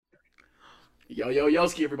Yo, yo, yo,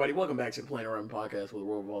 ski everybody. Welcome back to the Planet Run podcast with the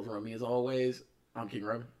world revolves around me as always. I'm King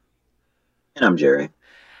Robin. And I'm Jerry.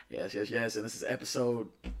 Yes, yes, yes. And this is episode.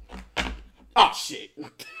 Oh, shit.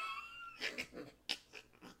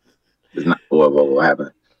 It's not what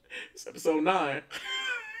happened. It's episode 9.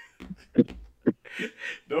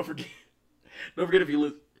 Don't forget. Don't forget if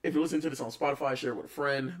you're listening to this on Spotify, share it with a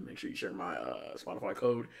friend. Make sure you share my Spotify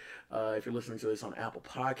code. If you're listening to this on Apple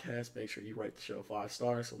Podcasts, make sure you rate the show 5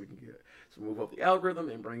 stars so we can move up the algorithm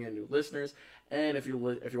and bring in new listeners. And if you're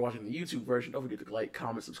watching the YouTube version, don't forget to like,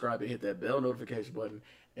 comment, subscribe, and hit that bell notification button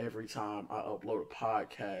every time I upload a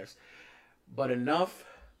podcast. But enough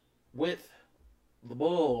with the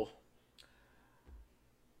bull.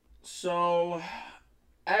 So,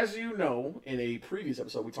 as you know, in a previous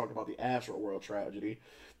episode, we talked about the Astroworld tragedy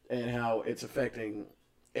and how it's affecting.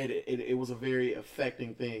 It was a very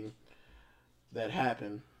affecting thing that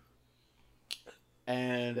happened.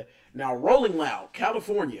 And now, Rolling Loud,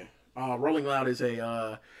 California. Rolling Loud is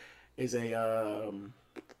a I think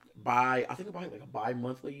about like a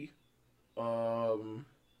bi-monthly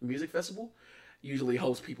music festival. Usually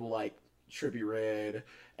hosts people like Trippie Redd,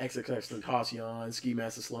 XXXTentacion, Ski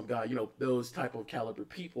Master Slump God, those type of caliber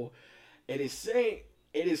people. It is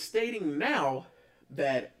stating now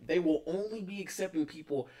that they will only be accepting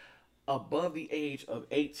people above the age of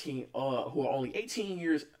 18, who are only 18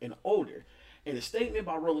 years and older. In a statement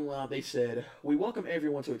by Rolling Loud, they said, "We welcome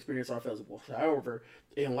everyone to experience our festival. However,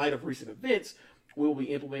 in light of recent events, we will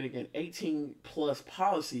be implementing an 18 plus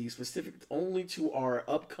policy specific only to our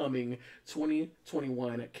upcoming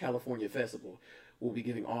 2021 California Festival. We'll be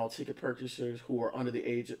giving all ticket purchasers who are under the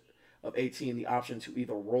age of 18 the option to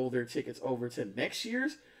either roll their tickets over to next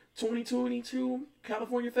year's 2022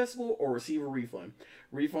 California Festival or receive a refund.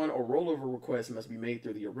 Refund or rollover requests must be made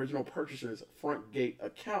through the original purchaser's front gate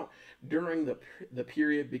account during the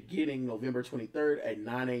period beginning November 23rd at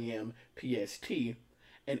 9 a.m. PST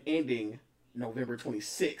and ending November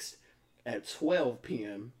 26th at 12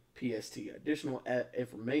 p.m. PST. Additional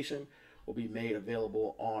information will be made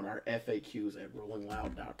available on our FAQs at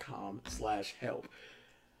rollingloud.com/help.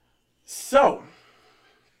 So,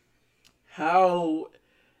 how?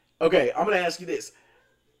 Okay, I'm gonna ask you this: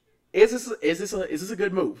 is this a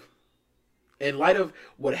good move in light of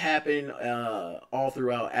what happened all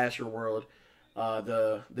throughout Astroworld?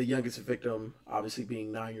 The youngest victim obviously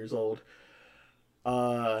being 9 years old.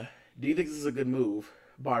 Do you think this is a good move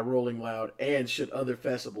by Rolling Loud, and should other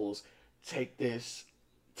festivals take this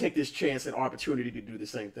chance and opportunity to do the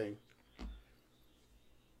same thing?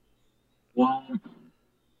 Well,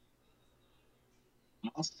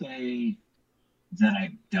 I'll say that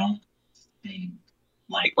I don't think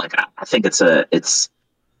I think it's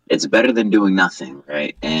better than doing nothing,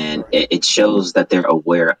 right? And Right. it shows that they're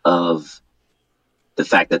aware of the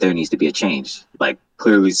fact that there needs to be a change. Like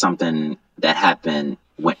clearly something that happened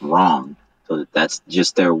went wrong. So that's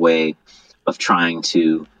just their way of trying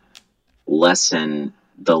to lessen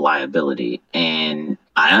the liability. And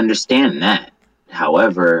I understand that.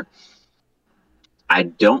 However, I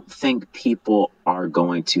don't think people are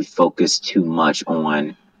going to focus too much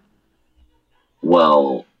on,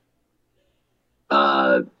 well,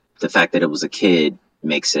 uh, the fact that it was a kid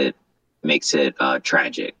makes it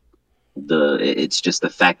tragic. It's just the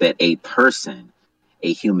fact that a person,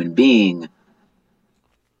 a human being,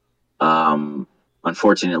 um,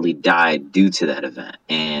 unfortunately died due to that event,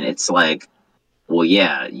 and it's like, well,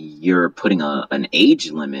 yeah, you're putting an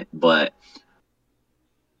age limit, but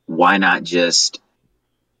why not just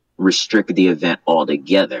restrict the event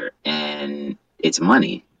altogether? And it's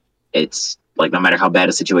money. It's like no matter how bad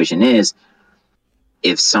a situation is,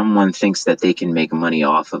 if someone thinks that they can make money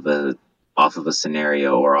off of a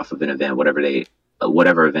scenario or off of an event,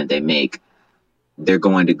 whatever event they make, they're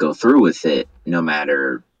going to go through with it no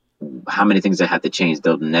matter how many things that have to change.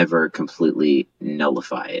 They'll never completely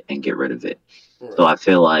nullify it and get rid of it. So Right. I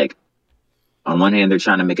feel like on one hand they're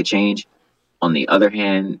trying to make a change, on the other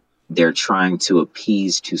hand they're trying to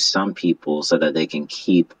appease to some people so that they can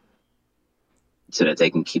keep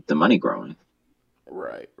the money growing.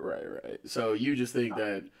 Right. Right. Right. So you just think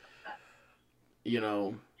that you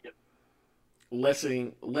know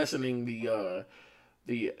lessening the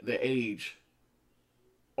age,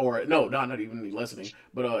 or no, not even the lessening,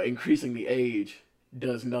 but increasing the age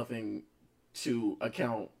does nothing to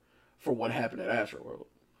account for what happened at Astroworld.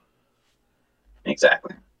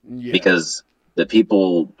 Exactly. Yeah, Because the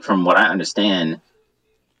people, from what I understand,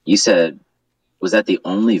 you said, was that the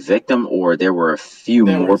only victim or there were a few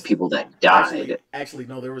there more was people that died? actually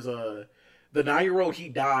no, there was the 9 year old. He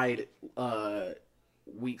died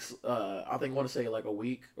weeks. I think I want to say like a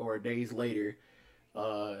week or days later.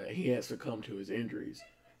 he had succumbed to his injuries.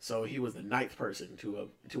 So he was the ninth person to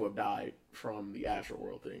have died from the astral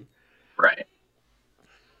world thing. Right.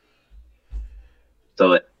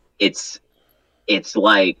 So it's it's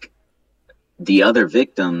like the other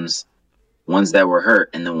victims, ones that were hurt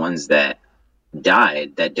and the ones that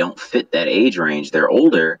died that don't fit that age range, they're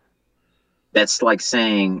older. That's like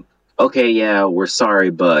saying, okay, yeah, we're sorry,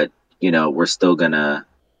 but we're still gonna.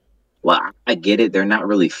 Well, I get it. They're not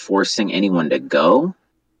really forcing anyone to go,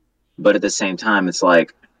 but at the same time, it's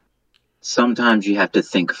like sometimes you have to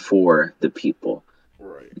think for the people.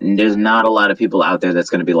 Right. There's not a lot of people out there that's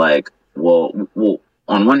going to be like, well.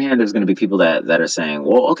 On one hand, there's going to be people that are saying,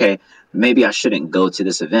 well, okay, maybe I shouldn't go to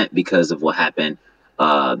this event because of what happened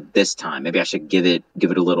this time. Maybe I should give it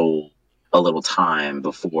a little time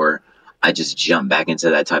before I just jump back into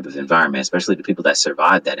that type of environment, especially the people that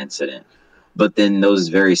survived that incident. But then those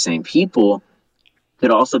very same people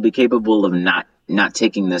could also be capable of not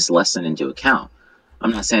taking this lesson into account.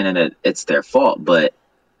 I'm not saying that it's their fault, but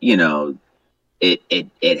you know,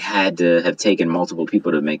 it had to have taken multiple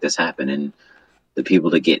people to make this happen, and the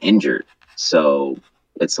people to get injured. So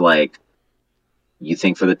it's like you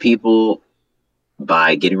think for the people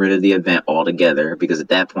by getting rid of the event altogether, because at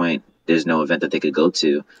that point there's no event that they could go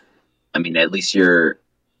to. I mean, at least you're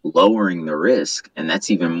lowering the risk, and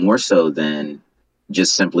that's even more so than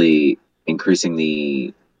just simply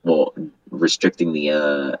increasing well, restricting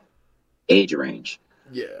the age range.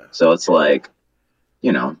 Yeah. So it's like,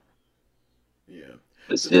 you know, Yeah.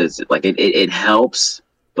 it's just like it helps,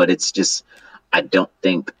 but it's just I don't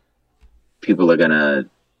think people are gonna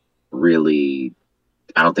really.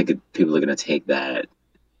 I don't think people are gonna take that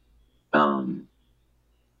um,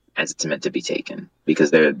 as it's meant to be taken, because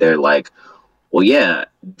they're like, well, yeah,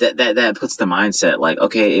 that puts the mindset like,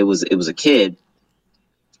 okay, it was a kid.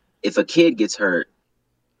 If a kid gets hurt,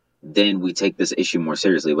 then we take this issue more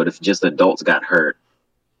seriously. But if just adults got hurt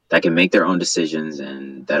that can make their own decisions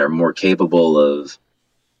and that are more capable of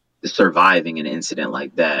surviving an incident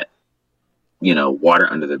like that, water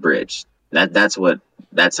under the bridge. That's what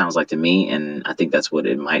that sounds like to me, and I think that's what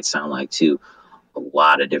it might sound like to a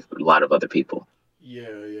lot of other people.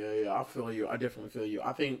 Yeah. I feel you. I definitely feel you.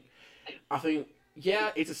 I think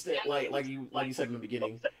yeah, it's a step like you said in the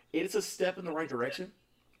beginning. It's a step in the right direction,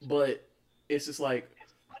 but it's just like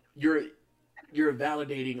you're you're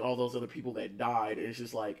validating all those other people that died. It's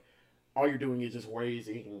just like all you're doing is just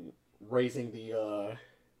raising the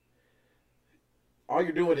all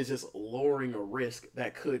you're doing is just lowering a risk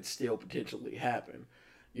that could still potentially happen.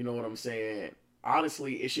 You know what I'm saying?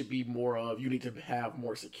 Honestly, it should be more of you need to have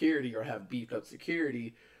more security or have beefed up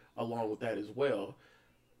security along with that as well.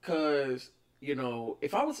 Cause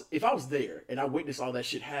if I was there and I witnessed all that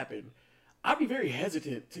shit happen, I'd be very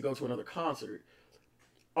hesitant to go to another concert.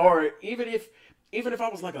 Or even if I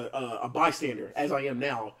was like a bystander, as I am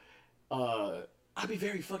now, uh, I'd be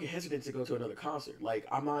very fucking hesitant to go to another concert. Like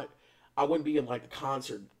I wouldn't be in like the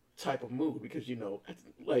concert type of mood because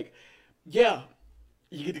like, yeah,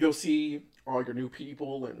 you get to go see all your new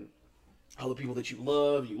people and all the people that you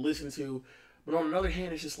love, you listen to, but on the other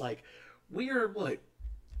hand, it's just like we are what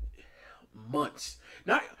months.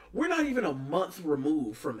 Not we're not even a month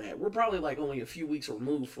removed from that. We're probably like only a few weeks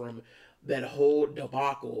removed from that whole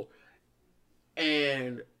debacle,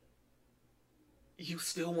 and you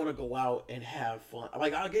still want to go out and have fun.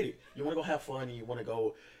 Like I get it. You want to go have fun and you want to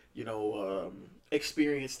go,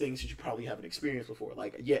 experience things that you probably haven't experienced before.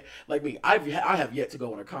 Like like me, I have yet to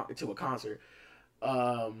go to a concert.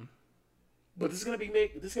 Um, but this is gonna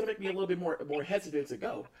make me a little bit more hesitant to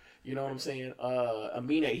go. You know what I'm saying?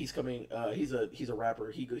 Amine, he's coming. He's a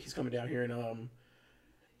rapper. He's coming down here in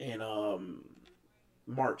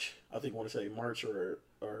March. I think I want to say March or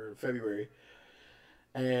February.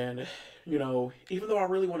 And even though I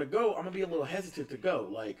really want to go, I'm gonna be a little hesitant to go.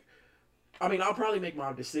 Like, I mean, I'll probably make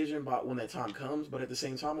my decision about when that time comes, but at the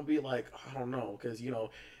same time, I'll be like, I don't know, because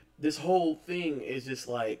this whole thing is just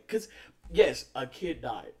like, because yes, a kid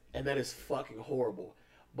died, and that is fucking horrible.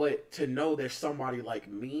 But to know there's somebody like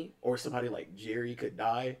me or somebody like Jerry could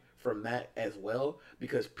die from that as well,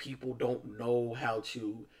 because people don't know how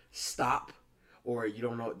to stop, or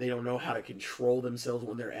they don't know how to control themselves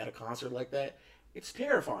when they're at a concert like that. It's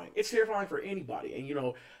terrifying. It's terrifying for anybody,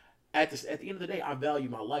 and at the end of the day, I value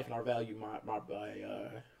my life and I value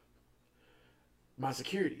my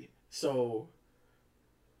security. So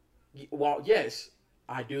while yes,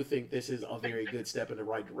 I do think this is a very good step in the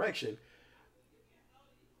right direction,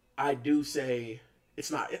 I do say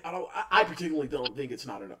it's not. I particularly don't think it's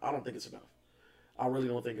not enough. I don't think it's enough. I really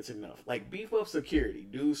don't think it's enough. Like beef up security,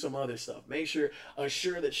 do some other stuff. Make sure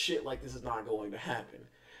assure that shit like this is not going to happen.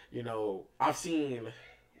 I've seen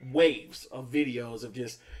waves of videos of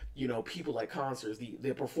just people at concerts,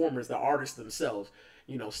 the performers, the artists themselves,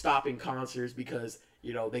 stopping concerts because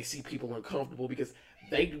they see people uncomfortable because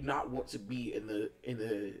they do not want to be in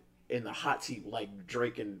the hot seat like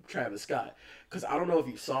Drake and Travis Scott. Because I don't know if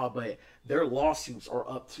you saw, but their lawsuits are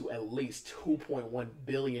up to at least $2.1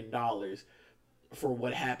 billion for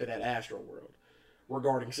what happened at Astroworld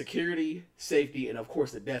regarding security, safety, and of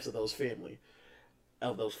course the deaths of those families.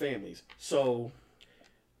 So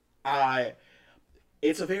I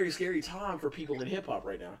it's a very scary time for people in hip hop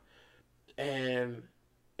right now. And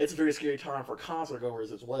it's a very scary time for concert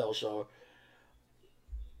goers as well. So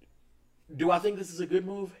do I think this is a good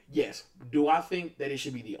move? Yes. Do I think that it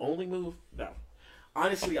should be the only move? No.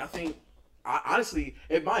 Honestly, honestly,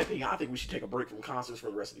 in my opinion, I think we should take a break from concerts for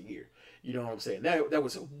the rest of the year. You know what I'm saying? That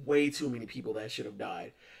was way too many people that should have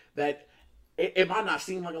died. That it might not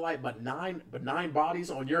seem like a lot, but nine bodies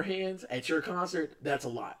on your hands at your concert, that's a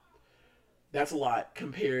lot. That's a lot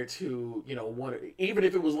compared to one. Even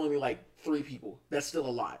if it was only like three people, that's still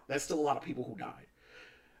a lot. That's still a lot of people who died.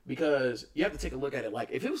 Because you have to take a look at it. Like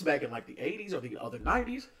if it was back in like the '80s or the other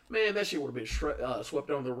 '90s, man, that shit would have been swept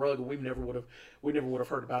under the rug, and we never would have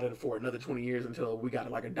heard about it for another 20 years until we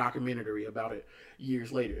got like a documentary about it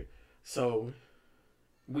years later. So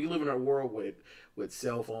we live in a world with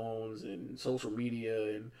cell phones and social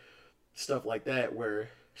media and stuff like that, where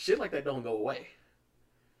shit like that don't go away.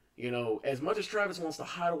 As much as Travis wants to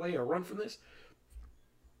hide away or run from this,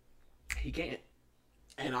 he can't,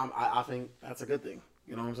 and I think that's a good thing.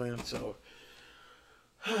 You know what I'm saying? So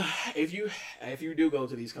if you do go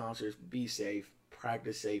to these concerts, be safe,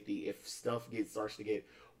 practice safety. If stuff starts to get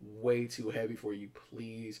way too heavy for you,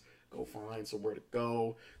 please go find somewhere to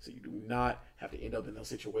go so you do not have to end up in those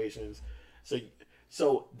situations. So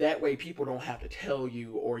so that way people don't have to tell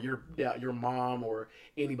you, or your mom or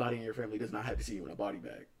anybody in your family does not have to see you in a body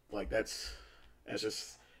bag. Like that's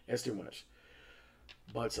too much.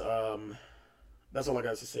 But that's all I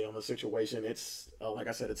got to say on the situation. It's like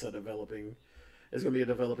I said, it's gonna be a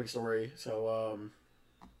developing story. So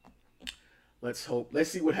let's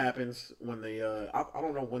see what happens when I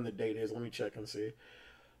don't know when the date is. Let me check and see.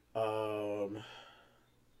 Um,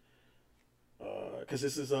 because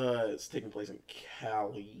this is it's taking place in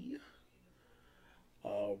Cali.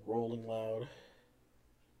 Rolling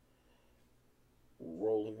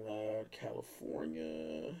Loud,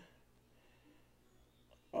 California.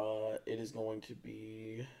 It is going to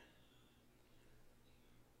be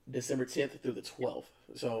December 10th through the 12th.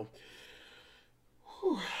 So,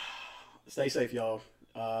 whew, stay safe, y'all.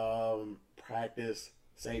 Practice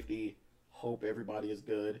safety. Hope everybody is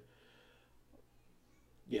good.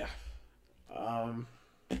 Yeah. Um,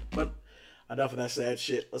 but enough of that sad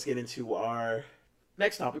shit. Let's get into our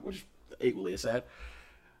next topic, which is equally as sad.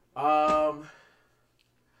 I'm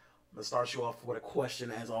gonna start you off with a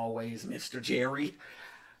question, as always, Mr. Jerry.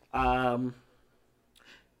 Um,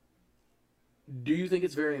 do you think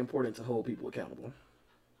it's very important to hold people accountable?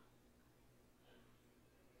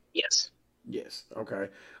 Yes. Yes. Okay.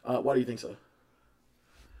 Why do you think so?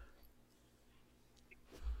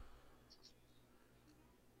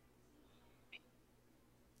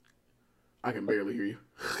 I can barely hear you.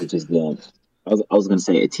 Teaches them. I was going to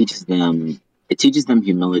say it teaches them. It teaches them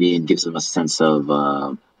humility and gives them a sense of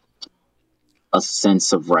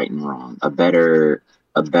right and wrong, a better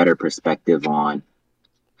perspective on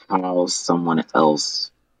how someone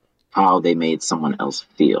else how they made someone else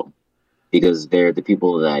feel, because they're the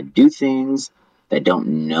people that do things that don't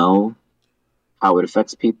know how it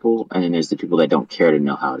affects people, and then there's the people that don't care to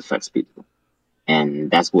know how it affects people, and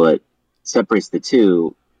that's what separates the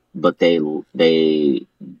two. But they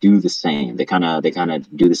do the same. They kind of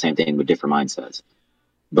do the same thing with different mindsets.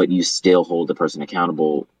 But you still hold the person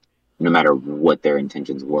accountable, no matter what their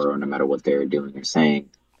intentions were, or no matter what they're doing or saying,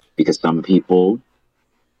 because some people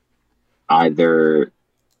either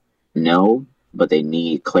know, but they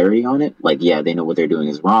need clarity on it. Like, yeah, they know what they're doing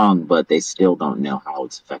is wrong, but they still don't know how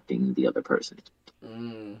it's affecting the other person. Got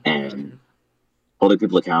And you. holding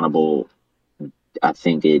people accountable, I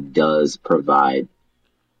think it does provide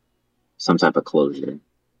some type of closure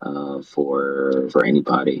for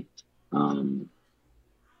anybody, because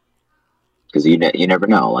you never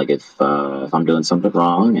know. Like if I'm doing something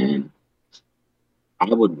wrong, and I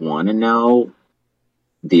would want to know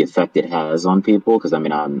the effect it has on people, because I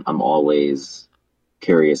mean I'm always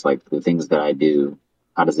curious, like the things that I do,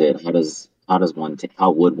 how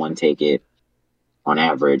would one take it on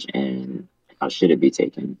average, and how should it be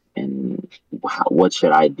taken, and what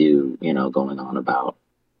should I do, going on about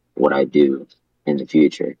what I do in the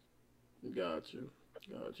future. Got you.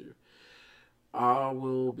 Got you. I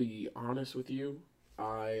will be honest with you.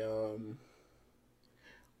 I um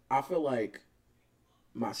I feel like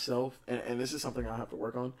myself, and this is something I have to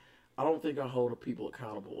work on. I don't think I hold people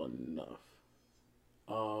accountable enough.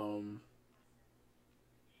 Um,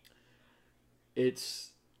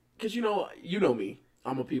 it's because you know me.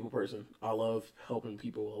 I'm a people person. I love helping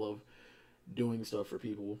people. I love doing stuff for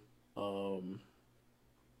people. Um,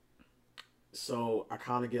 so I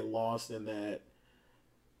kind of get lost in that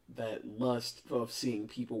lust of seeing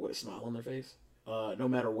people with a smile on their face. No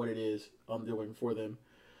matter what it is I'm doing for them,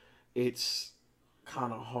 it's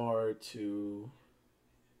kind of hard to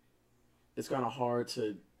it's kind of hard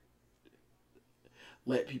to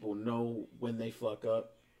let people know when they fuck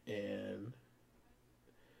up, and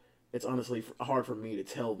it's honestly hard for me to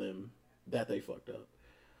tell them that they fucked up.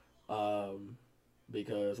 Um,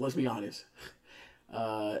 because let's be honest,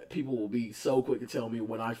 people will be so quick to tell me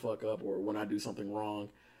when I fuck up or when I do something wrong.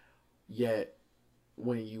 Yet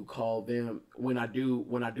when you call them, when I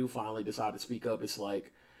do finally decide to speak up, it's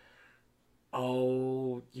like,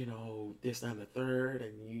 oh, this, that, and the third,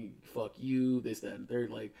 and you fuck you, this, that, and the third.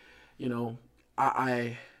 Like, you know,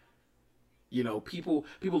 I people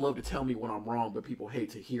love to tell me when I'm wrong, but people hate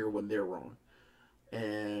to hear when they're wrong.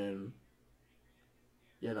 And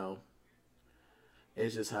you know,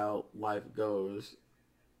 it's just how life goes.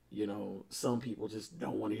 Some people just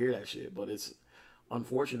don't want to hear that shit, but it's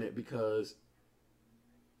unfortunate because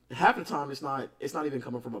half the time it's not even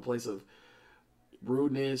coming from a place of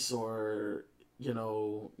rudeness or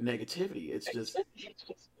negativity. It's just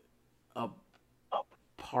a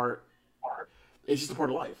part. It's just a part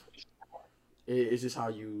of life. It's just how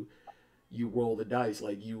you roll the dice.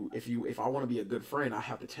 Like if I want to be a good friend, I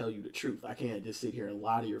have to tell you the truth. I can't just sit here and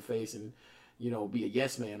lie to your face and be a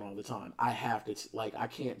yes man all the time. I have to like I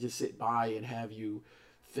can't just sit by and have you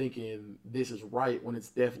thinking this is right when it's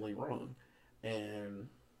definitely wrong. And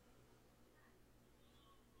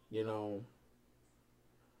you know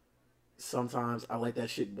sometimes I let that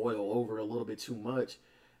shit boil over a little bit too much.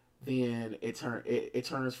 Then it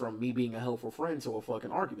turns from me being a helpful friend to a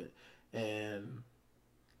fucking argument. And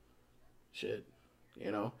shit,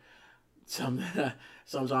 you know some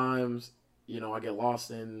sometimes I get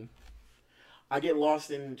lost in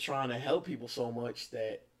trying to help people so much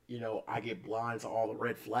that I get blind to all the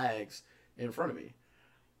red flags in front of me.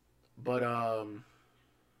 But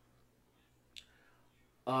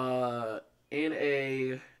uh in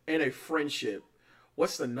a friendship,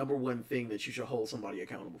 what's the number one thing that you should hold somebody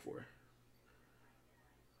accountable for?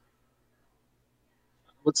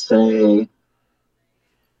 Would say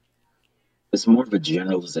it's more of a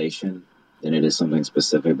generalization than it is something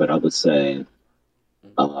specific, but I would say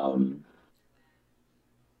um,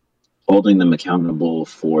 holding them accountable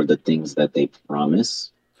for the things that they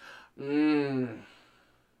promise, Mm.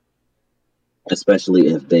 especially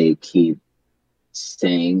if they keep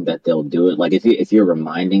saying that they'll do it. Like if you're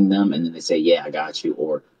reminding them and then they say, "Yeah, I got you,"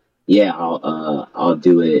 or "Yeah, I'll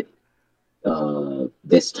do it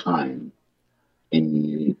this time,"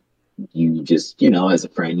 and you just as a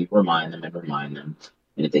friend you remind them and remind them,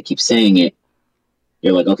 and if they keep saying it,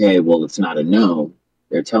 you're like, okay, well, it's not a no.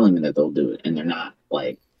 They're telling me that they'll do it, and they're not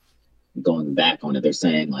like going back on it. They're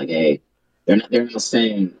saying like, hey, they're not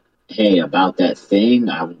saying, hey, about that thing,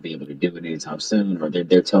 I won't be able to do it anytime soon, or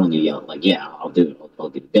they're telling you, yeah, like, yeah, I'll do it, I'll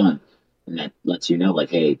get it done, and that lets you know, like,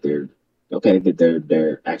 hey, they're okay, that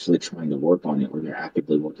they're actually trying to work on it, or they're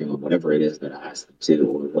actively working on whatever it is that I asked them to,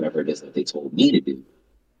 or whatever it is that they told me to do,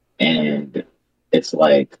 and it's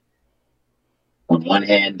like on one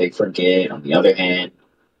hand they forget, on the other hand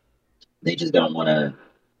they just don't want to.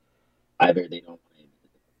 Either they don't want to admit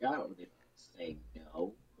that they forgot, or they don't say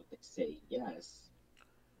no, but they say yes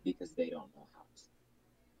because they don't know how to say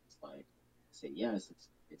it. It's like say yes.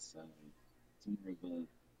 It's more of a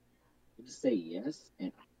you just say yes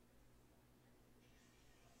and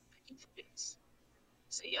I can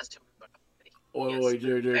say yes to it, but Wait, wait, yes, wait,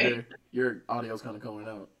 Jerry, Jerry, hey, Jerry. Your audio's kind of coming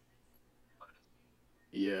out.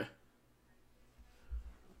 Yeah.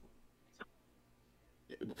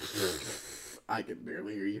 I can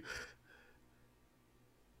barely hear you.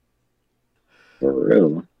 for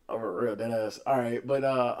real. Oh, for real, dead ass. All right, but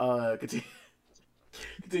continue,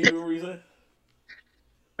 continue. What were you saying?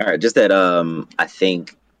 All right, just that I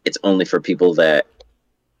think it's only for people that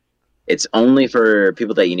it's only for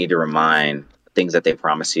people that you need to remind things that they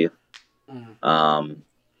promise you. Mm. Um,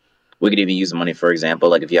 we could even use money for example.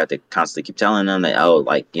 Like if you have to constantly keep telling them that, oh,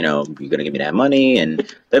 like you're gonna give me that money, and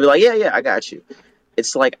they'll be like, yeah, yeah, I got you.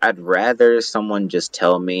 It's like I'd rather someone just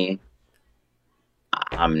tell me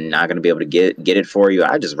I'm not gonna be able to get it for you.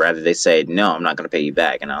 I just rather they say no, I'm not gonna pay you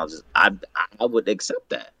back, and I would accept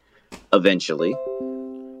that. eventually.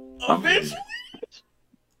 Eventually,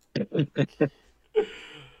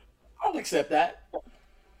 I'll accept that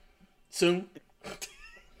soon.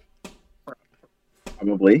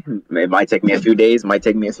 Probably. It might take me a few days, might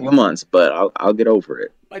take me a few months, but I'll get over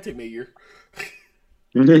it. Might take me a year.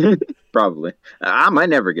 Probably. I might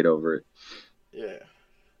never get over it. Yeah.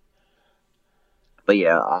 But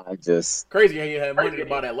yeah, I just Crazy how you had money to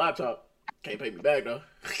buy that laptop. Can't pay me back though.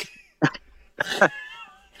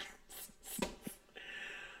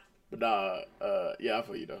 But yeah, I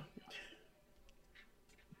feel you though.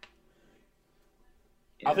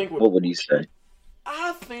 I yeah. think What would you say?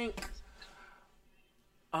 I think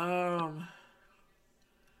um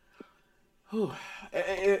whew,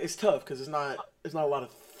 it's tough because it's not a lot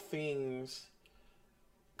of things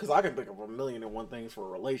because I can think of a million and one things for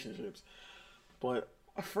relationships, but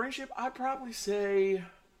a friendship I'd probably say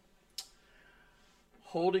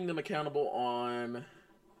holding them accountable on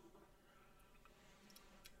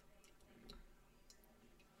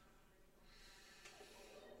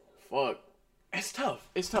fuck. It's tough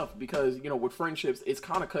because with friendships it's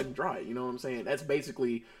kind of cut and dry. You know what I'm saying? That's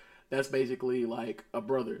basically like a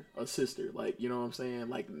brother, a sister. Like you know what I'm saying?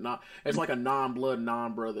 Like not it's like a non-blood,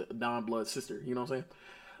 non-brother, non-blood sister. You know what I'm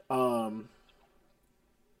saying?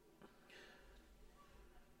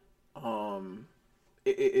 Um, um,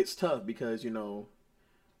 it's tough because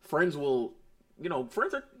friends will,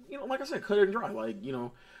 friends are like I said, cut and dry. Like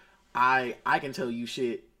I can tell you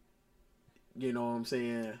shit. You know what I'm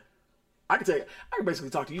saying? I can basically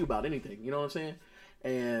talk to you about anything. You know what I'm saying?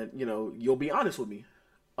 And you'll be honest with me.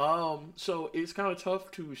 So it's kind of tough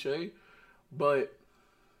to say, but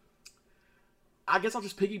I guess I'll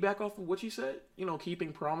just piggyback off of what you said.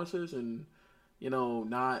 Keeping promises and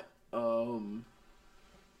not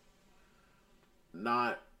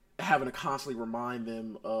not having to constantly remind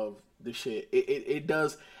them of the shit. It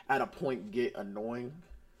does at a point get annoying,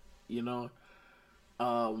 you know.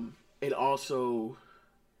 It also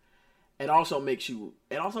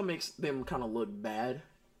makes them kind of look bad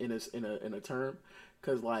in a term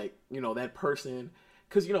because like that person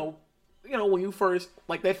because when you first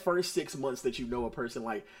like that first 6 months that you know a person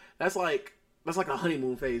like that's like a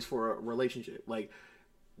honeymoon phase for a relationship like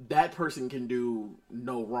that person can do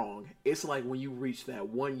no wrong. It's like when you reach that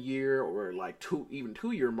 1 year or like 2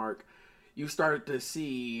 year mark, you start to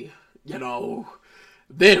see, them.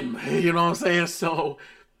 You know what I'm saying? So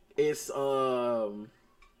it's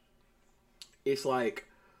it's like,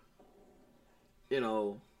 you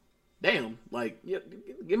know, damn, like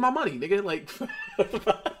get my money, nigga. Like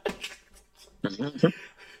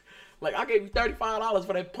like I gave you $35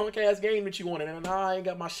 for that punk ass game that you wanted, and now I ain't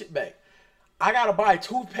got my shit back. I gotta buy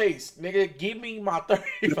toothpaste, nigga. Give me my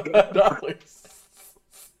 $35.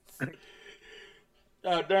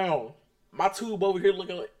 God damn. My tube over here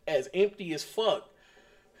looking as empty as fuck.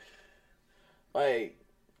 Like,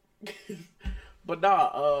 but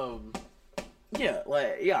nah, yeah,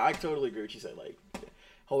 like, yeah, I totally agree with what you said. Like,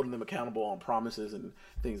 holding them accountable on promises and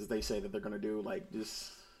things that they say that they're gonna do. Like,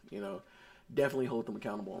 just, you know, definitely hold them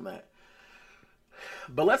accountable on that.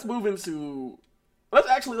 But let's move into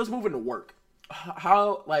work.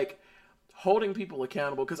 How, like, holding people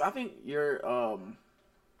accountable, because I think because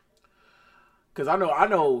I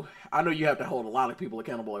know you have to hold a lot of people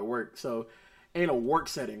accountable at work. So, in a work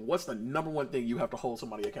setting, what's the number one thing you have to hold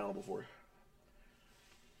somebody accountable for?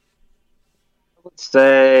 Let's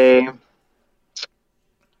say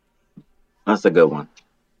that's a good one.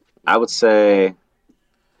 I would say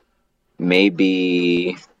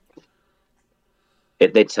maybe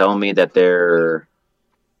if they tell me that they're,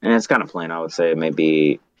 and it's kind of plain, I would say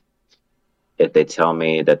maybe if they tell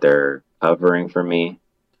me that they're covering for me,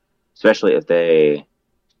 especially if they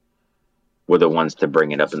were the ones to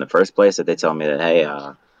bring it up in the first place, if they tell me that, hey,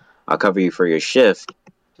 I'll cover you for your shift,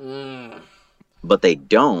 Mm. but they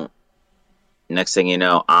don't, next thing you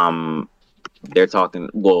know, they're talking,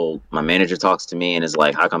 well, my manager talks to me and is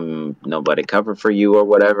like, how come nobody covered for you or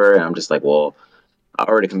whatever? And I'm just like, well, I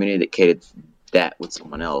already communicated that with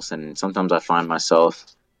someone else. And sometimes I find myself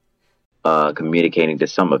communicating to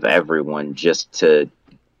some of everyone just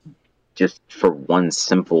for one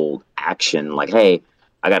simple action, like, hey,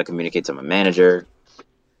 I got to communicate to my manager,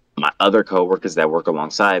 my other coworkers that work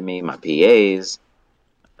alongside me, my PAs,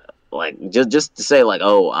 like just to say like,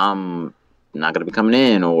 oh, I'm not gonna be coming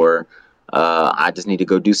in, or I just need to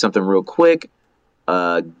go do something real quick,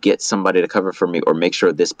 get somebody to cover for me, or make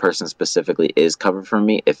sure this person specifically is covered for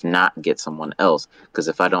me. If not, get someone else, because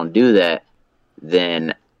if I don't do that,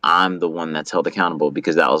 then I'm the one that's held accountable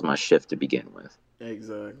because that was my shift to begin with.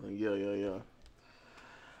 Exactly. Yeah, yeah, yeah.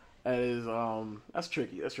 That's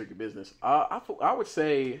tricky. That's tricky business. I would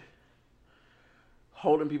say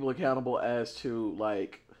holding people accountable as to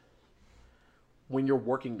like when you're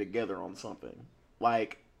working together on something.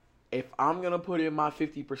 Like if I'm gonna put in my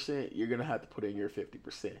 50%, you're gonna have to put in your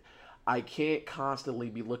 50%. I can't constantly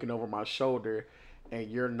be looking over my shoulder and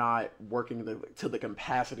you're not working to the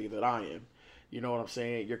capacity that I am. You know what I'm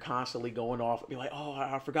saying? You're constantly going off, be like, oh,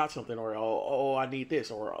 I forgot something, or oh, I need this,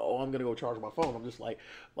 or oh, I'm gonna go charge my phone. I'm just like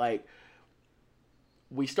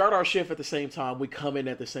we start our shift at the same time, we come in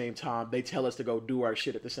at the same time. They tell us to go do our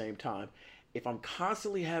shit at the same time. If I'm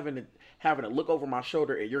constantly having to look over my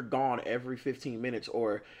shoulder and you're gone every 15 minutes,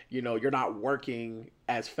 or you're not working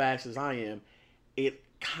as fast as I am, it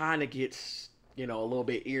kind of gets a little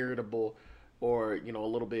bit irritable, or a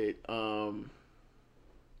little bit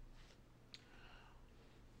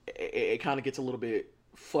it kind of gets a little bit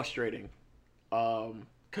frustrating,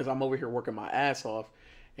 because I'm over here working my ass off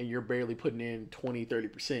and you're barely putting in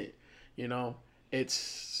 20-30%. you know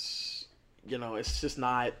it's it's just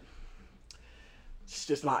not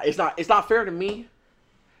it's not fair to me,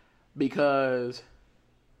 because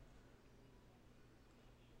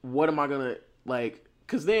what am I gonna like?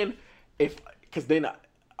 Because then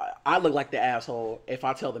I look like the asshole if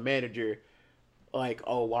I tell the manager, like,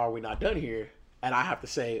 oh, why are we not done here? And I have to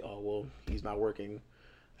say, oh, well, he's not working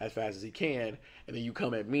as fast as he can. And then you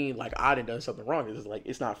come at me like I done something wrong. It's like,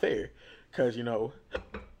 it's not fair. Because,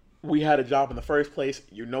 we had a job in the first place.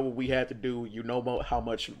 You know what we had to do. You know how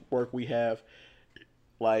much work we have.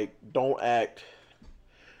 Like, don't act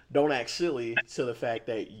silly to the fact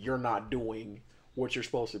that you're not doing what you're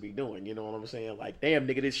supposed to be doing. You know what I'm saying? Like, damn,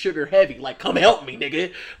 nigga, this sugar heavy. Like, come help me,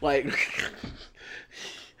 nigga. Like,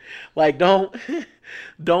 like don't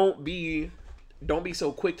be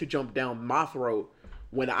so quick to jump down my throat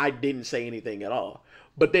when I didn't say anything at all.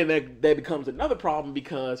 But then that becomes another problem,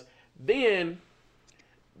 because then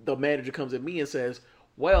the manager comes at me and says,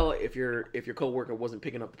 well, if your coworker wasn't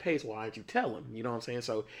picking up the pace, why didn't you tell him? You know what I'm saying?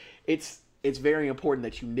 So it's very important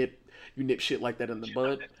that you nip shit like that in the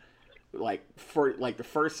bud. Like, for like the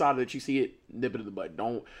first side that you see it, nip it in the bud.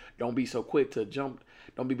 Don't be so quick to jump.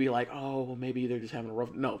 Don't be like, oh, well, maybe they're just having a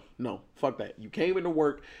rough. No, fuck that. You came into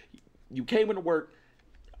work. We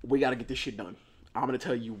got to get this shit done. I'm gonna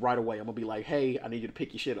tell you right away. I'm gonna be like, hey, I need you to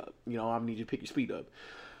pick your shit up. I need you to pick your speed up.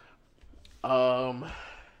 I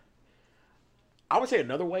would say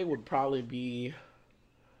another way would probably be,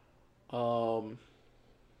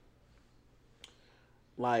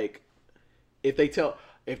 like, if they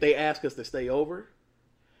ask us to stay over,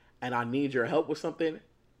 and I need your help with something,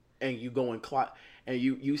 and you go and clock, and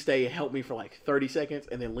you stay and help me for like 30 seconds,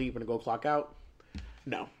 and then leave and go clock out.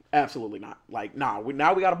 No, absolutely not. Like, nah.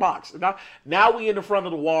 Now we got a box. Now we in the front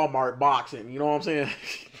of the Walmart boxing. You know what I'm saying?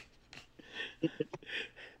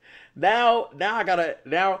 Now I gotta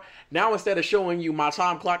now instead of showing you my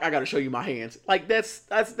time clock, I gotta show you my hands. Like, that's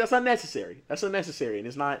unnecessary. That's unnecessary, and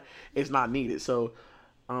it's not needed. So,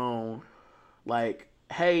 like,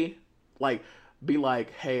 hey, like, be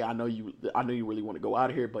like, hey, I know you really want to go out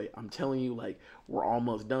of here, but I'm telling you, like, we're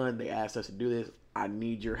almost done. They asked us to do this. I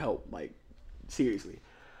need your help. Like, seriously.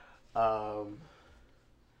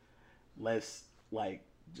 Let's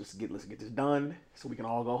get this done so we can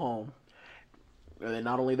all go home. And then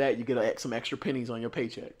not only that, you get some extra pennies on your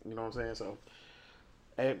paycheck. You know what I'm saying? So,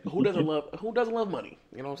 and who doesn't love money?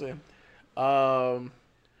 You know what I'm saying?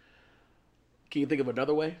 Can you think of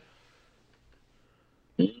another way?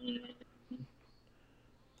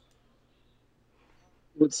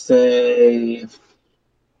 Would say,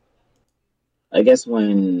 I guess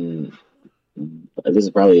when this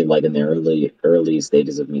is probably like in the early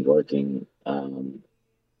stages of me working.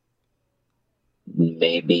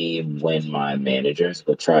 Maybe when my managers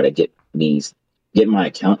would try to get my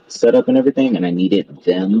account set up and everything, and I needed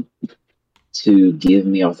them to give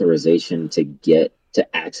me authorization to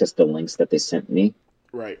access the links that they sent me.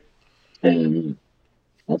 Right. And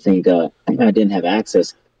I think I didn't have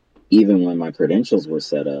access even when my credentials were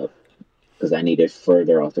set up, because I needed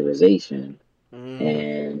further authorization.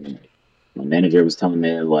 And my manager was telling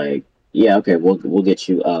me, like, yeah, okay, we'll get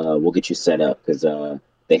you set up, because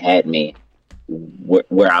they had me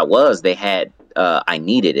where I was. They had I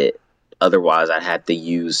needed it, otherwise I had to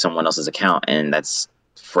use someone else's account, and that's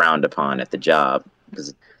frowned upon at the job,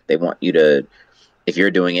 because they want you to, if you're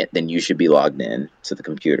doing it, then you should be logged in to the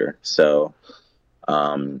computer. So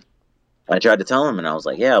I tried to tell him, and I was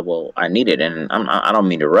like, yeah, well, I need it, and I don't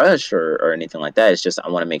mean to rush or anything like that. It's just I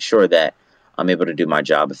want to make sure that I'm able to do my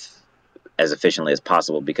job as efficiently as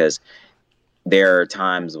possible, because there are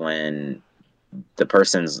times when the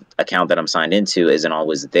person's account that I'm signed into isn't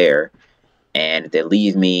always there, and if they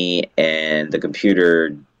leave me and the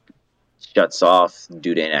computer shuts off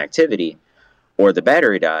due to inactivity, or the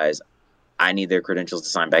battery dies, I need their credentials to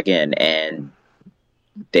sign back in, and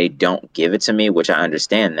they don't give it to me, which I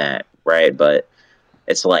understand that, right? But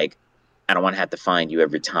it's like, I don't want to have to find you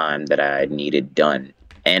every time that I need it done.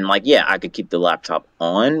 And like, yeah, I could keep the laptop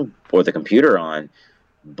on or the computer on,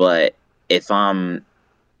 but if I'm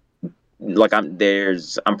like, I'm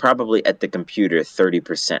probably at the computer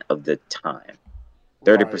 30% of the time,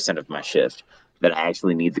 Right. 30% of my shift that I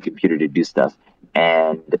actually need the computer to do stuff.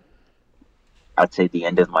 And I'd say the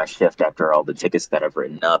end of my shift, after all the tickets that I've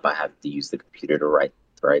written up, I have to use the computer to write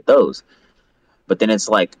those. But then it's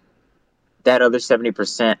like, that other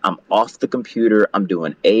 70%, I'm off the computer, I'm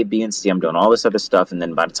doing A, B, and C, I'm doing all this other stuff, and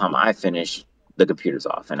then by the time I finish, the computer's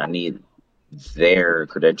off, and I need their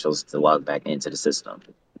credentials to log back into the system.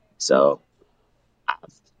 So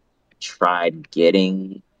I've tried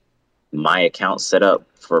getting my account set up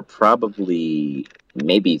for probably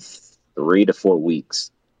maybe 3 to 4 weeks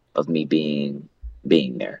of me being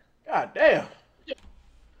there. God damn.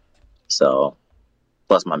 So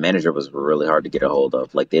plus my manager was really hard to get a hold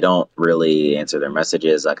of. Like, they don't really answer their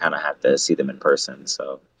messages. I kind of have to see them in person.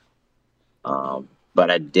 So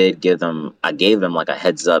but I gave them like a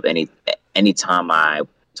heads up anytime I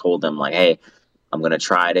told them like, hey, I'm gonna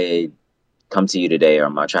try to come to you today, or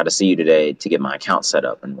I'm gonna try to see you today to get my account set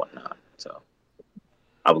up and whatnot. So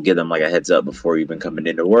I would give them like a heads up before even coming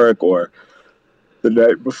into work, or the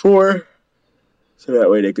night before, so that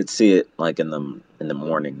way they could see it like in the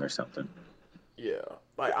morning or something. Yeah.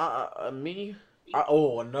 Like me.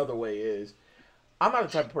 Another way is I'm not the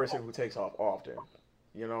type of person who takes off often.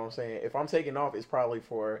 You know what I'm saying? If I'm taking off, it's probably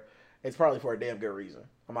for a damn good reason.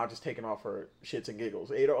 I'm not just taking off for shits and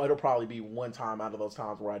giggles. It'll probably be one time out of those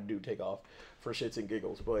times where I do take off for shits and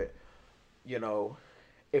giggles. But you know,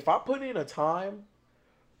 if I put in a time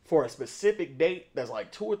for a specific date that's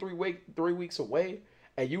like 3 weeks away,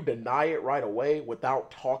 and you deny it right away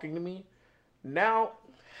without talking to me, now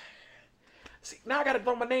now I gotta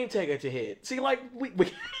throw my name tag at your head. See, like we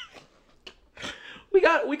could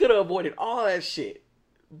have avoided all that shit,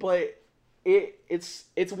 but it's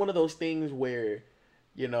one of those things where,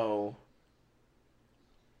 you know,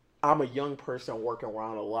 I'm a young person working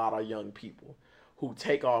around a lot of young people who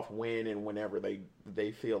take off when and whenever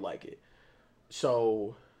they feel like it.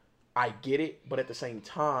 So I get it, but at the same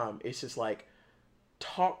time, it's just like,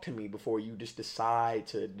 talk to me before you just decide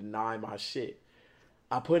to deny my shit.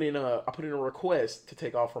 I put in a request to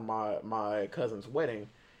take off for my cousin's wedding,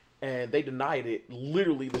 and they denied it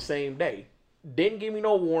literally the same day. Didn't give me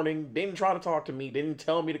no warning. Didn't try to talk to me. Didn't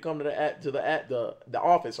tell me to come to the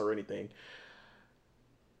office or anything.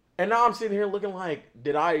 And now I'm sitting here looking like,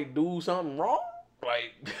 did I do something wrong?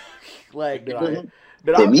 Like, like did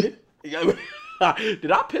Did me?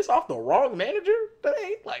 did I piss off the wrong manager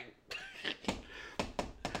today? Like,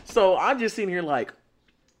 so I'm just sitting here like,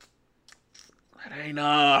 that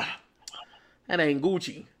ain't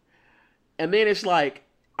Gucci. And then it's like,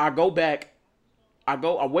 I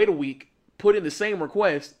wait a week, put in the same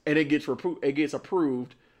request, and it gets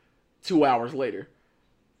approved 2 hours later.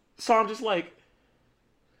 So I'm just like,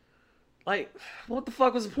 what the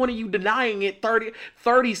fuck was the point of you denying it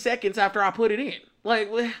 30 seconds after I put it in?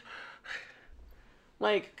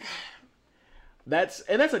 Like that's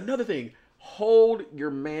another thing. Hold your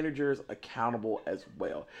managers accountable as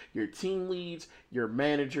well. Your team leads, your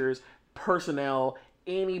managers, personnel,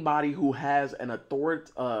 anybody who has an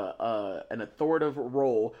authoritative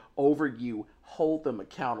role over you, hold them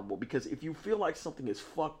accountable. Because if you feel like something is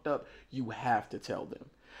fucked up, you have to tell them.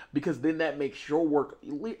 Because then that makes your work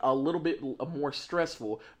a little bit more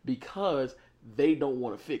stressful, because they don't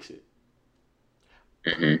want to fix it.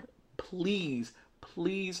 Mm-hmm. Please,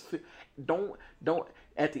 please, don't.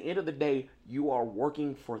 At the end of the day, you are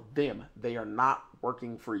working for them. They are not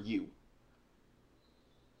working for you.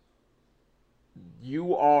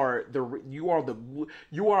 You are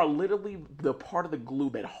literally the part of the glue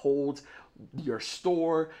that holds your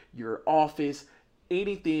store, your office,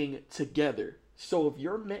 anything together. So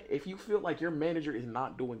if you feel like your manager is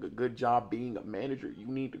not doing a good job being a manager, you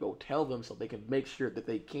need to go tell them so they can make sure that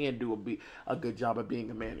they can do a good job of being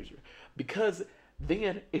a manager. Because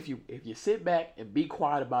then if you sit back and be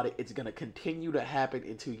quiet about it, it's gonna continue to happen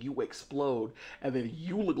until you explode, and then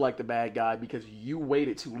you look like the bad guy because you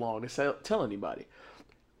waited too long to tell anybody.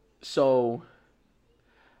 So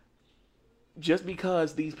just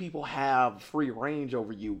because these people have free range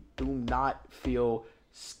over you, do not feel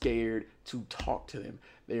scared to talk to them.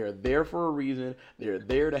 They are there for a reason. They are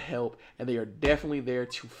there to help, and they are definitely there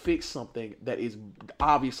to fix something that is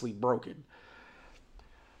obviously broken.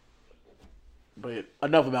 But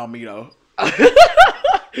enough about me, though.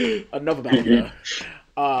 Enough about me, though.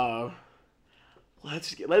 Uh,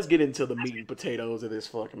 let's get into the meat and potatoes of this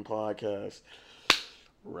fucking podcast.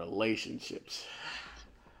 Relationships.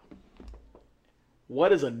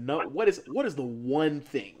 What is the one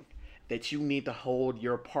thing that you need to hold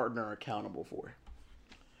your partner accountable for?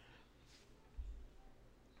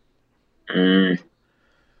 Mm,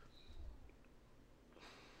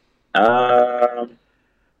 um,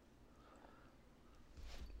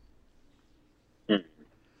 hmm,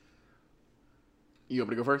 You want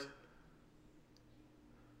me to go first?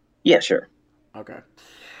 yeah, sure. Okay.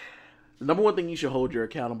 The number one thing you should hold your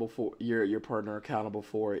partner accountable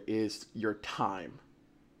for is your time.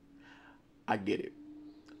 I get it.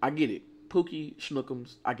 I get it. Pookie,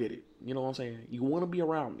 Schnookums, I get it. You know what I'm saying? You want to be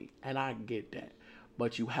around me, and I get that.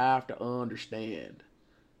 But you have to understand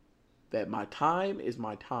that my time is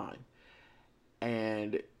my time.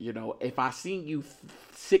 And, if I see you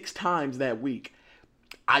 6 times that week,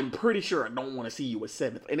 I'm pretty sure I don't want to see you a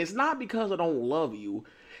seventh. And it's not because I don't love you,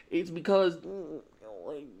 it's because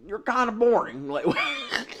like, you're kind of boring. Like,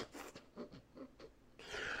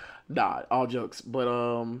 nah, all jokes.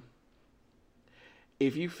 But,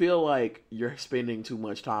 if you feel like you're spending too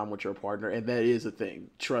much time with your partner, and that is a thing,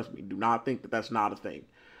 trust me, do not think that that's not a thing.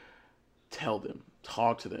 Tell them,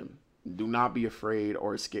 talk to them. Do not be afraid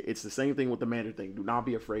or scared. It's the same thing with the manager thing. Do not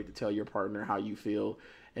be afraid to tell your partner how you feel,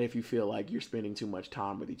 and if you feel like you're spending too much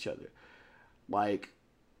time with each other. Like,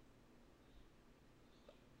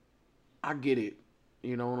 I get it.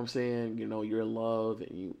 You know what I'm saying? You're in love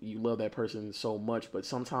and you love that person so much, but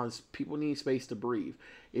sometimes people need space to breathe.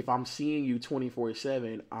 If I'm seeing you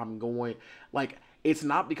 24/7, I'm going, like, it's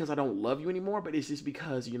not because I don't love you anymore, but it's just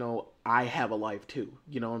because, I have a life too.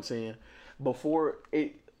 You know what I'm saying? Before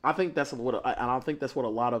it, I think that's what, and I think that's what a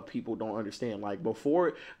lot of people don't understand. Like,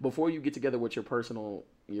 before you get together with your partner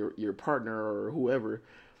or whoever,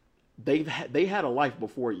 they had a life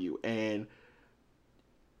before you, and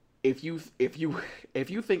if you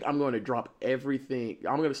think I'm going to drop everything,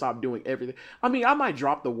 I'm going to stop doing everything. I mean, I might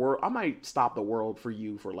drop the world. I might stop the world for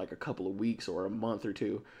you for like a couple of weeks or a month or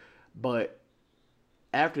two, but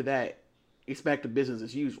after that, it's back to business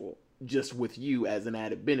as usual, just with you as an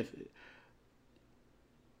added benefit.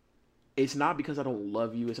 It's not because I don't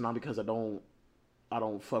love you. It's not because I don't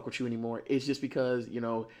fuck with you anymore. It's just because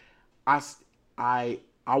I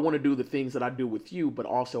I want to do the things that I do with you, but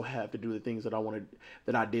also have to do the things that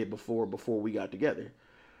I did before we got together.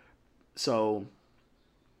 So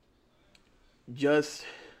just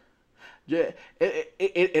yeah,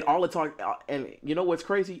 it all it talk, and you know what's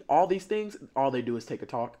crazy? All these things, all they do is take a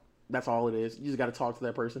talk. That's all it is. You just got to talk to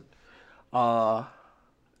that person. Uh,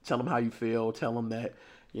 Tell them how you feel. Tell them that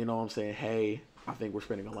what I'm saying. Hey, I think we're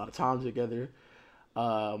spending a lot of time together.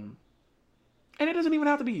 Um, and it doesn't even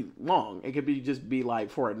have to be long. It could be just be like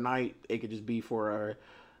for a night. It could just be for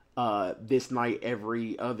this night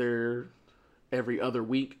every other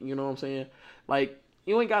week. You know what I'm saying? Like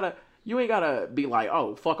you ain't gotta be like,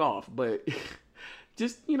 oh, fuck off, but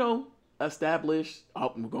just establish.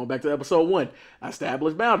 Oh, I'm going back to episode one.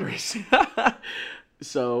 Establish boundaries.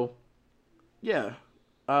 So yeah.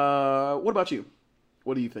 What about you?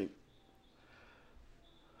 What do you think?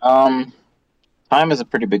 Um, Time is a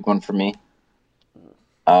pretty big one for me.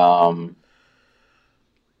 Um,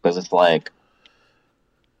 because it's like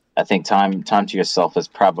I think time to yourself is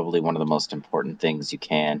probably one of the most important things you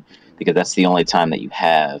can, because that's the only time that you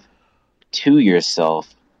have to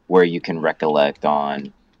yourself where you can recollect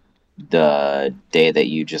on the day that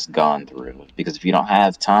you just gone through. Because if you don't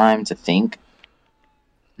have time to think,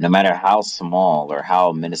 no matter how small or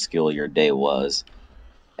how minuscule your day was,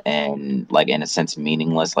 and like in a sense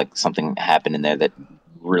meaningless, like something happened in there that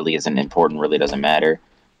really isn't important, really doesn't matter,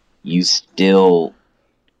 you still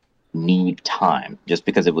need time. Just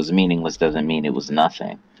because it was meaningless doesn't mean it was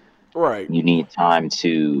nothing. Right. You need time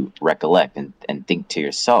to recollect and think to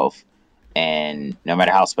yourself. And no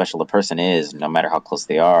matter how special a person is, no matter how close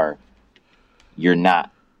they are, you're not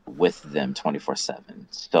with them 24/7.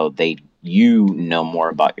 So you know more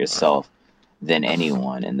about yourself than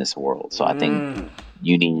anyone in this world. So I think Mm,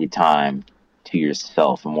 you need time to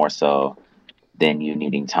yourself more so than you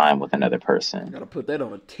needing time with another person. gotta put that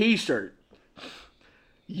on a T-shirt.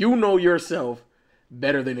 You know yourself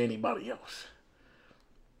better than anybody else.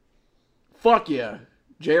 Fuck yeah,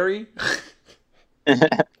 Jerry.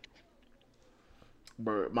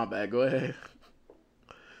 Bro, my bad. Go ahead.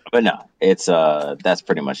 But no, it's that's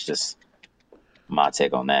pretty much just my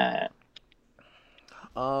take on that.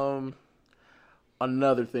 Um,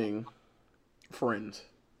 Another thing, friends.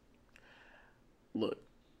 Look,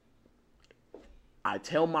 I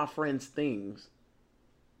tell my friends things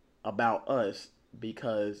about us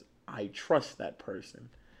because I trust that person.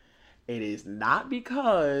 It is not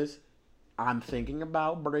because I'm thinking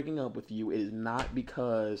about breaking up with you. It is not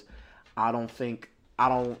because I don't think I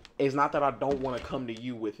don't. It's not that I don't want to come to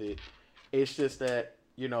you with it. It's just that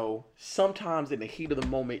sometimes in the heat of the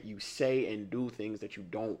moment you say and do things that you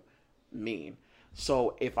don't mean.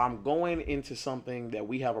 So if I'm going into something that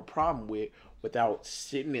we have a problem with without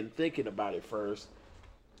sitting and thinking about it first,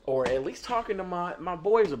 or at least talking to my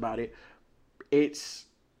boys about it, it's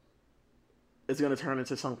gonna turn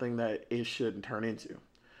into something that it shouldn't turn into.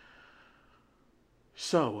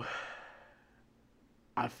 So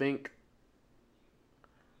I think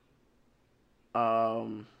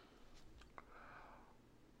um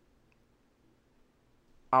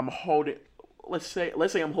I'm holding let's say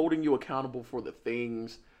I'm holding you accountable for the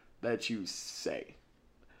things that you say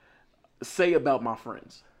about my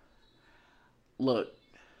friends. Look,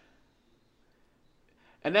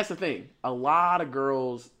 and that's the thing. A lot of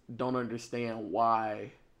girls don't understand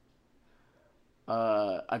why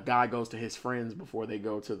a guy goes to his friends before they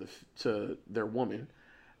go to their woman.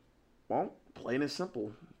 Well, plain and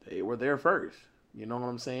simple, they were there first. You know what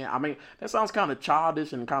I'm saying? I mean, that sounds kind of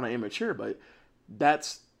childish and kind of immature, but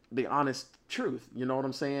that's the honest truth. You know what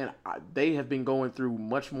I'm saying? They have been going through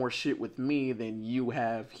much more shit with me than you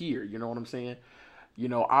have here. You know what I'm saying?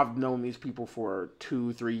 I've known these people for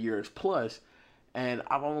 2, 3 years plus, and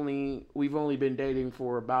we've only been dating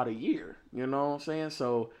for about a year. You know what I'm saying?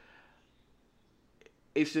 So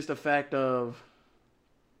it's just a fact of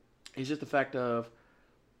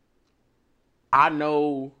I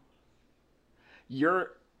know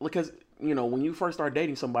you're because when you first start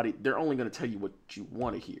dating somebody, they're only going to tell you what you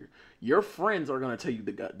want to hear. Your friends are going to tell you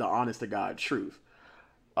the honest to God truth.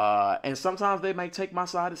 And sometimes they may take my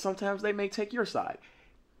side, and sometimes they may take your side.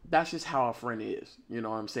 That's just how a friend is. You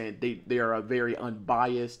know what I'm saying? They are a very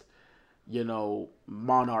unbiased,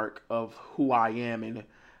 monarch of who I am and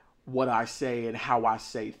what I say and how I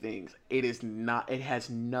say things. It has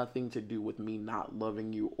nothing to do with me not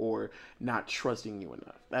loving you or not trusting you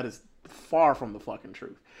enough. That is far from the fucking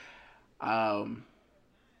truth. I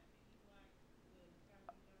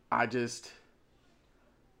just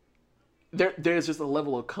there's just a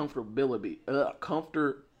level of comfortability.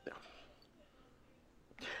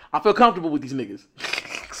 I feel comfortable with these niggas.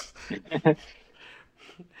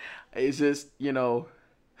 It's just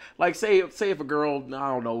like say if a girl, I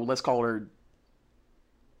don't know, let's call her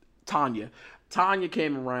Tanya. Tanya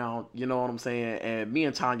came around, you know what I'm saying, and me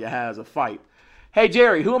and Tanya has a fight. Hey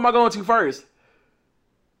Jerry, who am I going to first?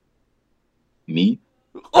 Me?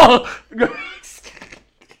 Oh!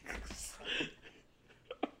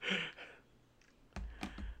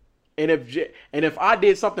 and if I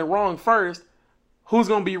did something wrong first, who's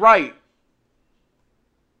gonna be right?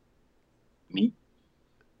 Me?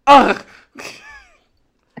 Ugh.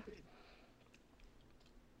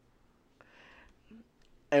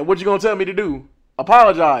 And what you gonna tell me to do?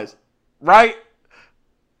 Apologize, right?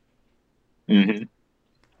 Mm-hmm.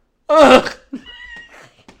 Ugh.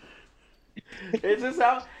 It's just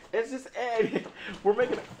how. It's just.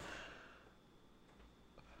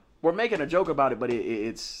 We're making a joke about it, but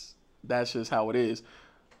it's that's just how it is.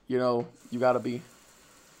 You gotta be.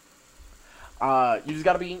 You just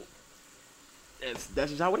gotta be.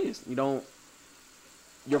 That's just how it is. You don't.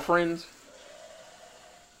 Your friends.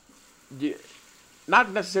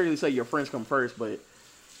 Not necessarily say your friends come first, but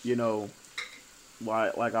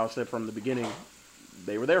like I said from the beginning,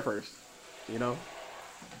 they were there first.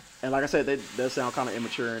 And like I said, that does sound kind of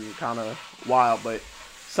immature and kind of wild, but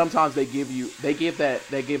sometimes they give that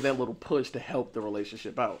little push to help the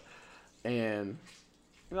relationship out, and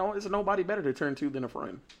it's nobody better to turn to than a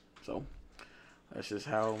friend. So that's just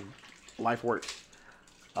how life works.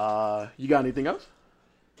 You got anything else?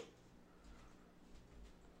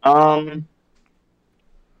 I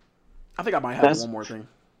think I might have That's one more thing.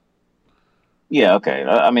 yeah, okay.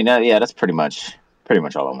 I mean, yeah, that's pretty much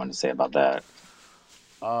all I wanted to say about that.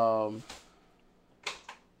 Um,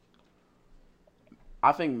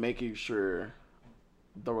 I think making sure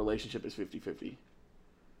the relationship is 50-50.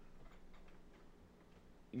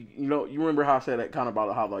 You remember how I said that kind of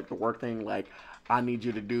about how like the work thing, like I need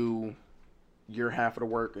you to do your half of the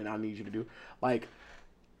work and I need you to do like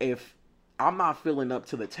if I'm not filling up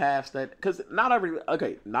to the task that because not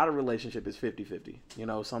a relationship is 50-50.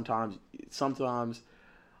 Sometimes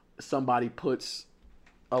somebody puts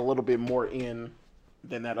a little bit more in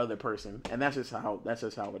than that other person, and that's just how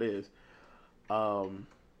it is. Um,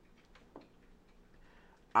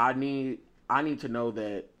 I need to know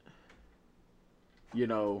that you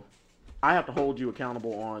know I have to hold you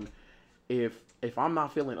accountable on if I'm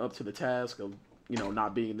not feeling up to the task of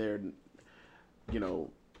not being there,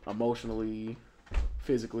 emotionally,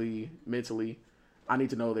 physically, mentally. I need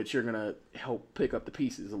to know that you're gonna help pick up the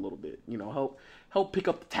pieces a little bit. You know, help pick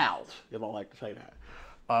up the towels, if I like to say that.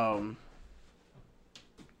 Um,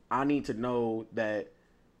 I need to know that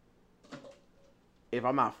if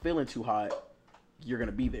I'm not feeling too hot, you're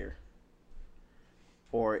gonna be there.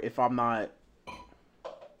 Or if I'm not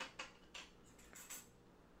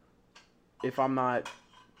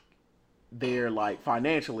there like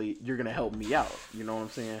financially, you're gonna help me out. You know what I'm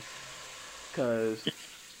saying? Because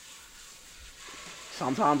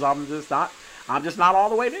sometimes I'm just not all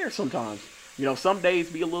the way there. Sometimes, you know, some days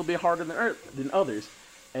be a little bit harder than others,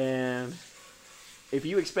 and if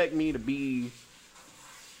you expect me to be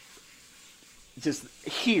just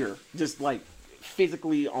here, just like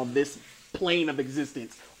physically on this plane of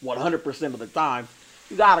existence 100% of the time,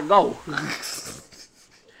 you gotta go.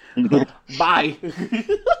 Bye.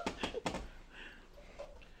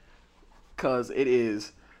 Cause it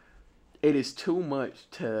is too much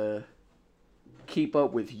to keep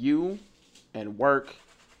up with you and work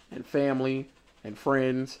and family and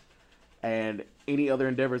friends and any other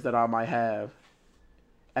endeavors that I might have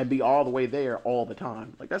and be all the way there all the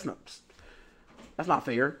time. Like that's not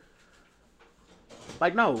fair.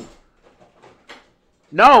 Like no.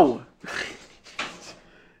 No.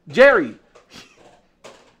 Jerry.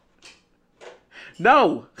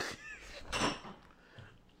 No.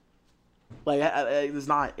 Like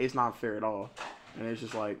it's not fair at all. And it's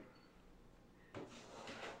just like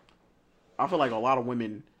I feel like a lot of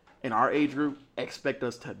women in our age group expect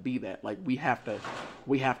us to be that. Like we have to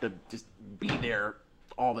just be there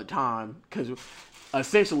all the time cuz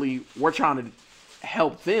essentially we're trying to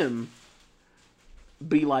help them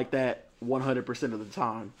be like that 100% of the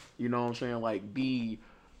time. You know what I'm saying? Like be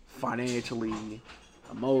financially,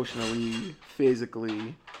 emotionally,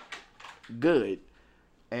 physically good.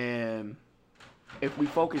 And if we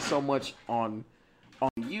focus so much on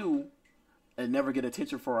you and never get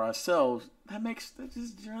attention for ourselves, that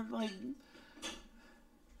just like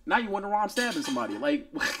now you wonder why I'm stabbing somebody. Like,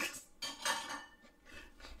 oh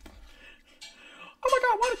my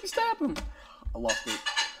god, why did you stab him? I lost it.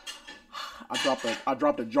 I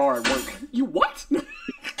dropped a jar at work. You what?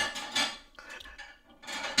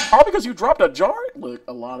 All because you dropped a jar? Look,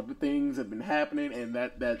 a lot of things have been happening, and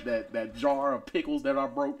that jar of pickles that I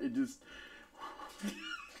broke, it just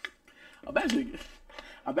I bet you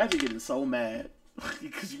getting so mad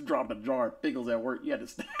because you dropped a jar of pickles at work. You had to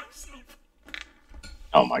stab yourself.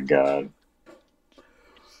 Oh my god.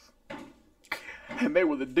 And they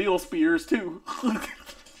were the deal spears too.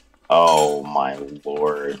 Oh my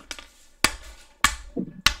lord.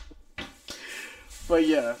 But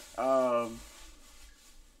yeah,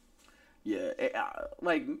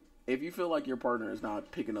 like if you feel like your partner is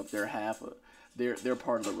not picking up their half of their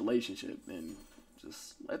part of the relationship, then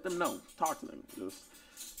just let them know. Talk to them. Just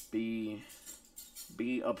be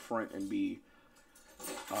upfront and be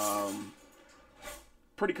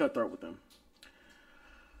pretty cutthroat with them.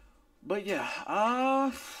 But yeah,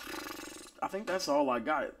 I think that's all I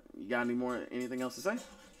got. You got anything else to say?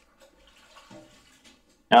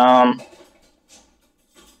 I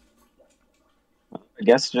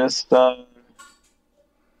guess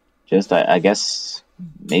I guess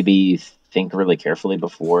maybe think really carefully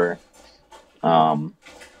before.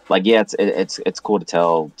 Like yeah, it's cool to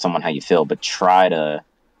tell someone how you feel, but try not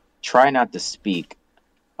to speak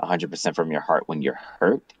 100% from your heart when you're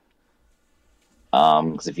hurt.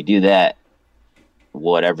 Because if you do that,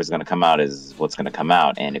 whatever's going to come out is what's going to come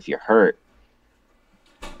out, and if you're hurt,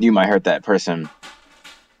 you might hurt that person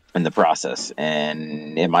in the process,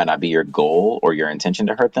 and it might not be your goal or your intention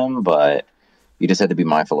to hurt them, but you just have to be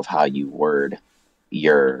mindful of how you word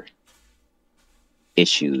your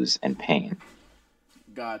issues and pain.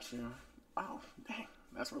 Gotcha. Oh, dang,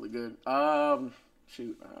 that's really good.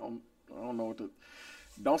 Shoot, I don't know what to.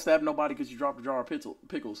 Don't stab nobody because you dropped a jar of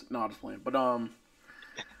pickles. No, I'm just playing. But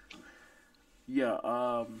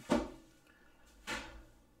yeah.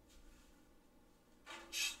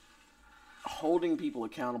 Holding people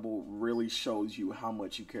accountable really shows you how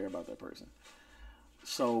much you care about that person.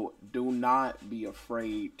 So do not be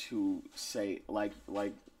afraid to say like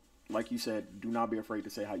you said. Do not be afraid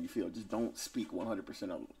to say how you feel. Just don't speak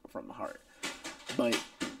 100% from the heart. But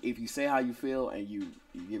if you say how you feel and you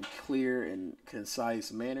give clear and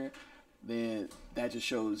concise manner, then that just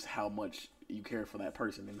shows how much you care for that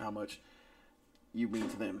person and how much you mean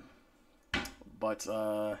to them. But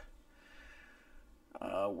we're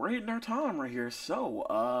hitting our time right here.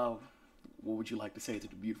 So, what would you like to say to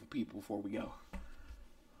the beautiful people before we go?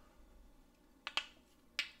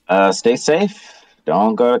 Stay safe.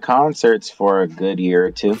 Don't go to concerts for a good year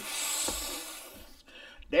or two.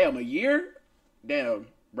 Damn, a year? Damn,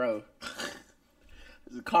 bro.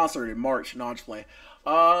 There's a concert in March. No, I'm just playing.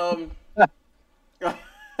 Um,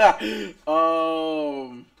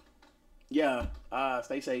 um, yeah.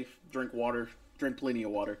 Stay safe. Drink water. Drink plenty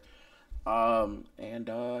of water. Yeah,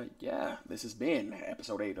 this has been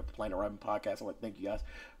episode 8 of the Planet Robin podcast. I want to thank you guys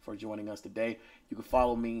for joining us today. You can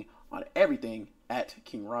follow me on everything at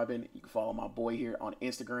King Robin. You can follow my boy here on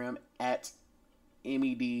Instagram at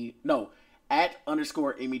at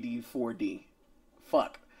 _MED4D.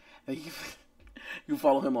 Fuck. You can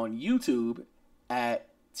follow him on YouTube at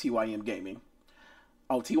TYM Gaming.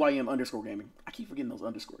 Oh, TYM _gaming. I keep forgetting those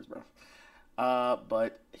underscores, bro.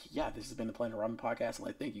 But yeah, this has been the Planet Robin podcast. I'd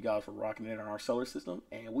like to thank you guys for rocking it on our solar system,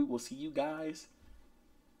 and we will see you guys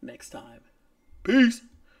next time. Peace.